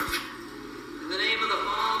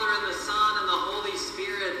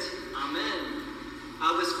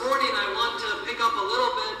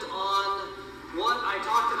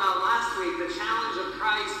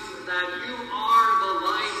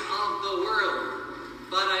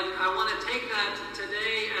at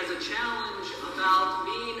today as a challenge about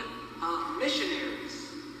being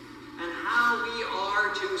missionaries and how we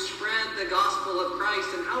are to spread the gospel of Christ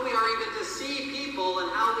and how we are even to see people and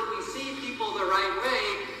how that we see people the right way,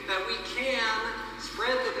 that we can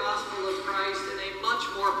spread the gospel of Christ in a much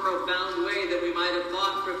more profound way than we might have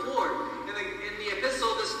thought before. In the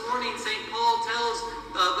epistle this morning, St. Paul tells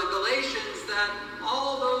the Galatians that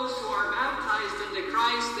all those who are baptized into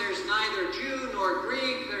Christ, there's neither Jew nor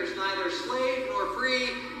Greek, there's neither slave nor free,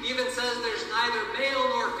 he even says there's neither male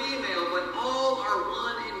nor female, but all are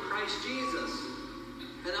one in Christ Jesus.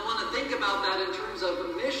 And I want to think about that in terms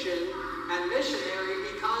of mission and missionary,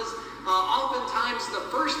 because oftentimes the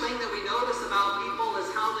first thing that we notice about people is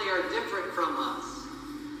how they are different from us.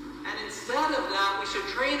 And instead of that, we should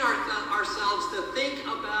train ourselves to think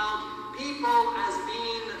about people as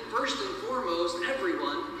being, first and foremost,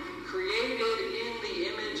 everyone, created in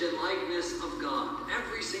the image and likeness of God.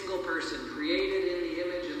 Every single person created in the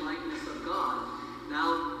image and likeness of God.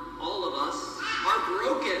 Now, all of us are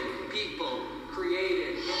broken people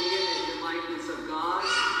created in the image and likeness of God.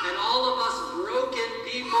 And all of us broken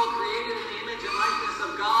people created in the image and likeness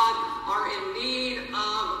of God are in need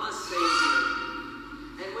of a Savior.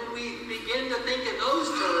 And when we begin to think in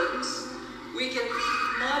those terms, we can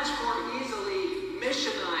much more easily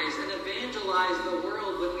missionize and evangelize the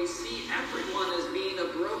world when we see everyone as being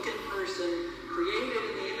a broken person created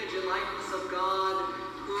in the image and likeness of God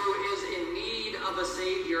who is in need of a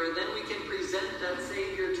Savior. And then we can present that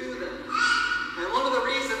Savior to them. And one of the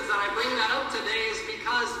reasons that I bring that up today is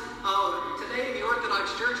because today in the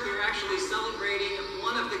Orthodox Church we are actually celebrating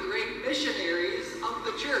one of the great missionaries of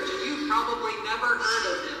the church. And you've probably never heard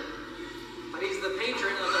of him. But he's the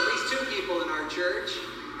patron of at least two people in our church.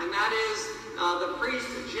 And that is the priest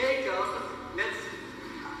Jacob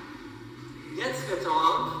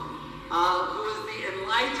Yetzvetov, who is the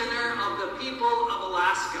enlightener of the people of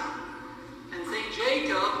Alaska. And St.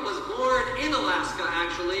 Jacob was born in Alaska,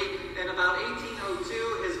 actually, in about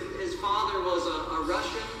 1802. His father was a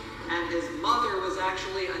Russian, and his mother was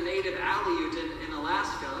actually a native Aleut in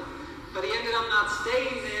Alaska. But he ended up not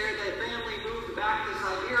staying there. The family moved back to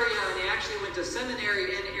Siberia, and he actually went to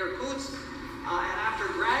seminary in Irkutsk. And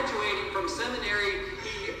after graduating from seminary,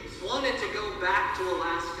 he wanted to go back to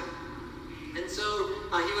Alaska. And so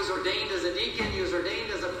he was ordained as a deacon, he was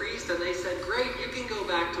ordained as a priest, and they said, great, you can go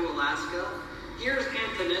back to Alaska. Here's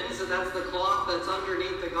Antonins, and that's the cloth that's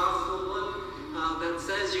underneath the gospel book that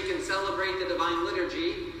says you can celebrate the divine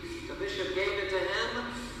liturgy. The bishop gave it to him.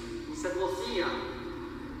 He said, we'll see you.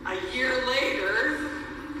 A year later,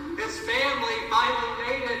 his family finally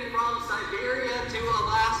made it from Siberia to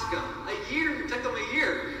Alaska. It took him a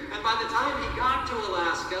year. And by the time he got to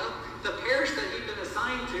Alaska, the parish that he'd been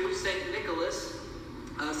assigned to, St. Nicholas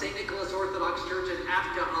Orthodox Church in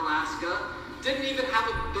Atka, Alaska, didn't even have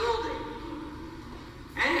a building.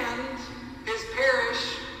 And his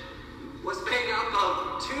parish was made up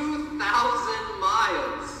of 2,000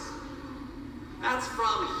 miles. That's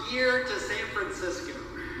from here to San Francisco.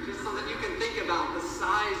 Just so that you can think about the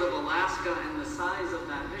size of Alaska and the size of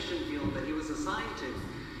that mission field that he was assigned to.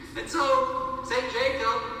 And so St.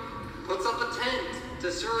 Jacob puts up a tent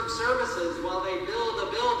to serve services while they build a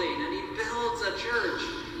building, and he builds a church,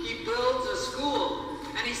 he builds a school,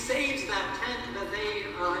 and he saves that tent that they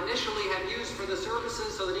initially had used for the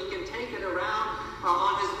services so that he can take it around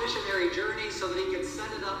on his missionary journey, so that he can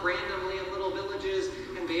set it up randomly in little villages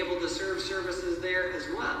and be able to serve services there as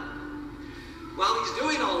well. While he's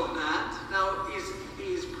doing all of that, now he's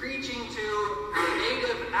preaching to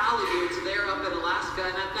native Aleuts there up in Alaska,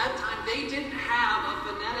 and at that time they didn't have a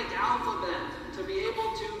phonetic alphabet to be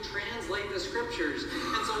able to translate the scriptures.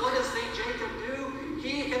 And so what does St. Jacob do?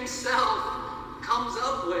 He himself comes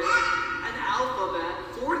up with an alphabet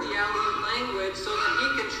for the Aleut language so that he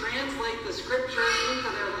can translate the scriptures into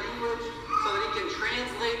their language, so that he can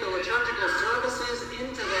translate the liturgical services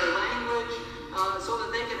into their language, so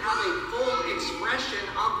that they can have a full expression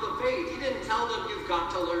of the faith. He didn't tell them, you've got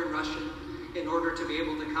to learn Russian in order to be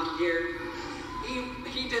able to come here.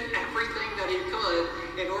 He did everything that he could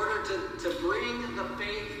in order to bring the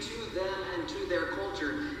faith to them and to their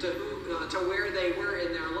culture, to where they were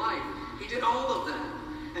in their life. He did all of that.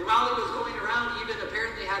 And while he was going around, he even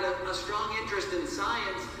apparently had a strong interest in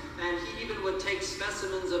science, and he even would take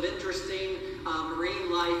specimens of interesting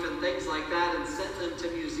marine life and things like that and send them to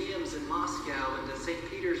museums in Moscow and to St.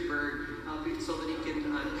 Petersburg so that he can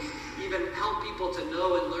even help people to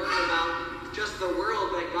know and learn about just the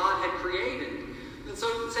world that God had created. And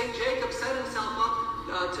so St. Jacob set himself up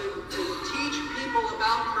to teach people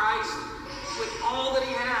about Christ with all that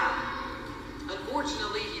he had.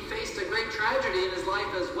 Unfortunately, he faced a great tragedy in his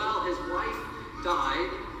life as well. His wife died.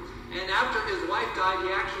 And after his wife died,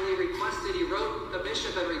 he wrote the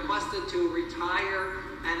bishop and requested to retire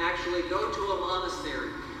and actually go to a monastery.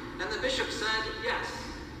 And the bishop said, yes,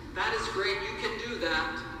 that is great, you can do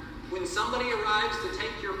that. When somebody arrives to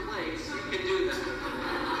take your place, you can do that.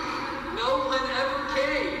 No one ever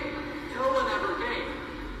came. No one ever came.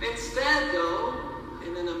 Instead, though,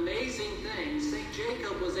 in an amazing thing, St.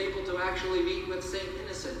 Jacob was able to actually meet with St.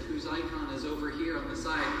 Innocent, whose icon is over here on the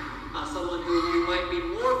side. Someone who you might be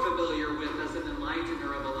more familiar with as an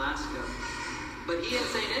enlightener of Alaska. But he and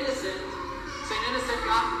St. Innocent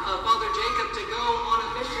got Father Jacob to go on a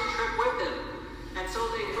mission trip with him. And so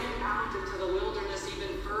they went out into the wilderness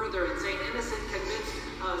even further. And St. Innocent convinced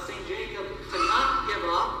St. Jacob to not give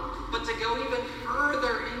up, but to go even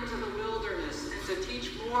further into the wilderness and to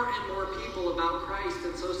teach more and more people about Christ.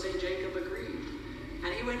 And so St. Jacob agreed.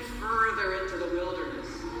 And he went further into the wilderness.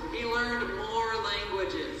 He learned more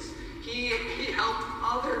languages. He helped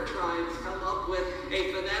other tribes come up with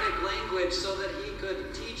a phonetic language so that he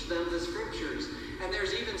could teach them the scriptures. And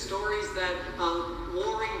there's even stories that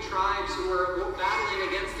warring tribes who were battling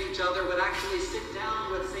against each other would actually sit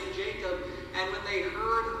down with St. Jacob, and when they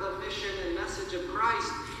heard the mission and message of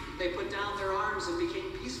Christ, they put down their arms and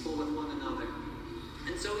became peaceful with one another.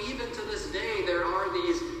 And so even to this day, there are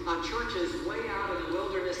these churches way out in the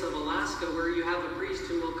wilderness of Alaska where you have a priest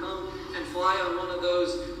who will come and fly on one of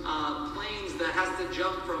those planes that has to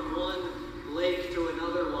jump from one lake to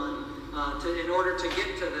another one in order to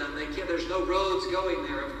get to them. There's no roads going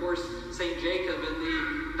there. Of course, St. Jacob in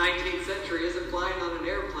the 19th century isn't flying on an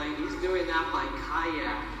airplane. He's doing that by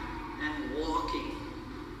kayak and walking.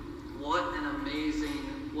 What an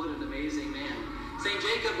amazing man. St.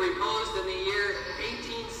 Jacob reposed in the year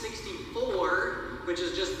 1864, which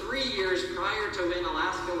is just 3 years prior to when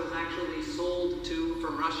Alaska was actually sold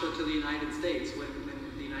from Russia to the United States, when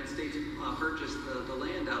the United States purchased the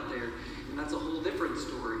land out there. And that's a whole different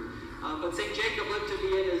story. But St. Jacob lived to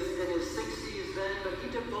be in his 60s then, but he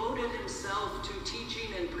devoted himself to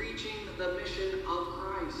teaching and preaching the mission of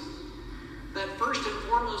Christ. That first and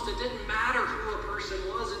foremost, it didn't matter who a person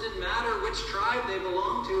was. It didn't matter which tribe they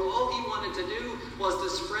belonged to. All he wanted to do was to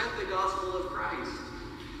spread the gospel of Christ.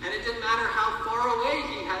 And it didn't matter how far away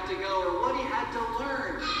he had to go or what he had to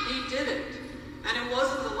learn. He did it. And it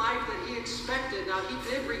wasn't the life that he expected. Now, he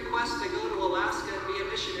did request to go to Alaska and be a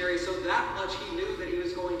missionary, so that much he knew that he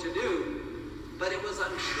was going to do. But it was,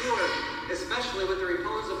 I'm sure, especially with the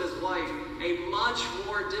repose of his wife, a much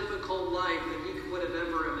more difficult life than he would have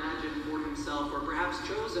ever imagined for himself or perhaps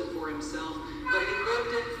chosen for himself. But he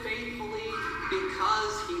lived it faithfully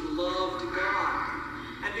because he loved God.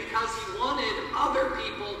 And because he wanted other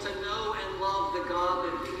people to know and love the God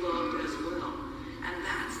that he loved as well. And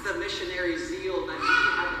that's the missionary zeal that we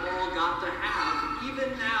have all got to have, even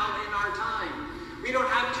now in our time. We don't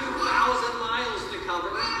have 2,000 miles to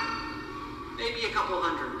cover. Maybe a couple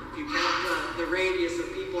hundred, if you count the radius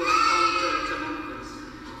of people that come to Memphis.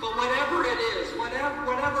 But whatever it is,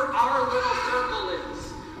 whatever our little circle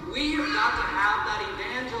is, we have got to have that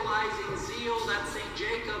evangelizing zeal that St.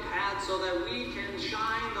 Jacob had so that we can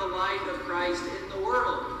shine the light of Christ in the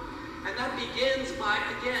world. And that begins by,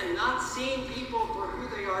 again, not seeing people for who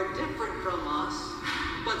they are different from us,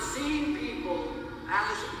 but seeing people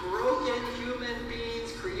as broken human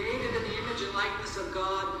beings created in the image and likeness of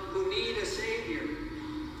God who need a Savior.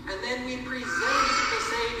 And then we present the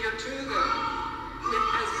Savior to them in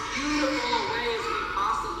as beautiful a way as we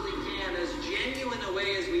possibly can, as genuine a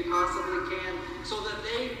way as we possibly can, so that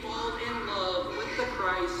they fall in love with the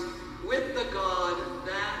Christ, with the God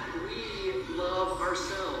that we love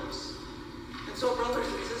ourselves. And so, brothers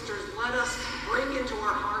and sisters, let us bring into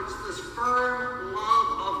our hearts this firm love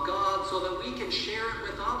of God so that we can share it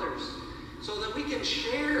with others, so that we can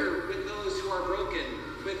share with those who are broken,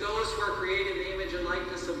 with those who are created in the image and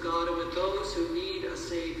likeness of God, and with those who need a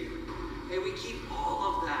Savior. May we keep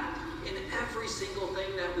all of that in every single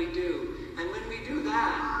thing that we do. And when we do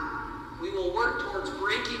that, we will work towards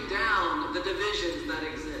breaking down the divisions that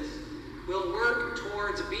exist. We'll work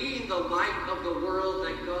towards being the light of the world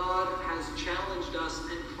that God has challenged us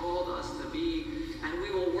and called us to be. And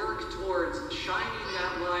we will work towards shining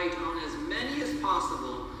that light on as many as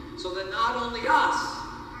possible so that not only us,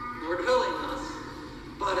 Lord willing us,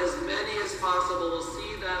 but as many as possible will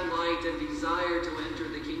see that light and desire to enter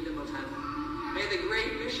the kingdom of heaven. May the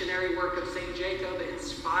great missionary work of St. Jacob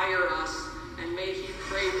inspire us, and may he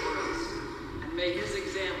pray for us. And may his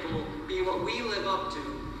example be what we live up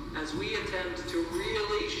to as we attempt to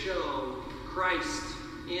really show Christ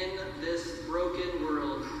in this broken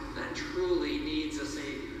world that truly needs a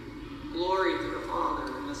Savior. Glory to the Father,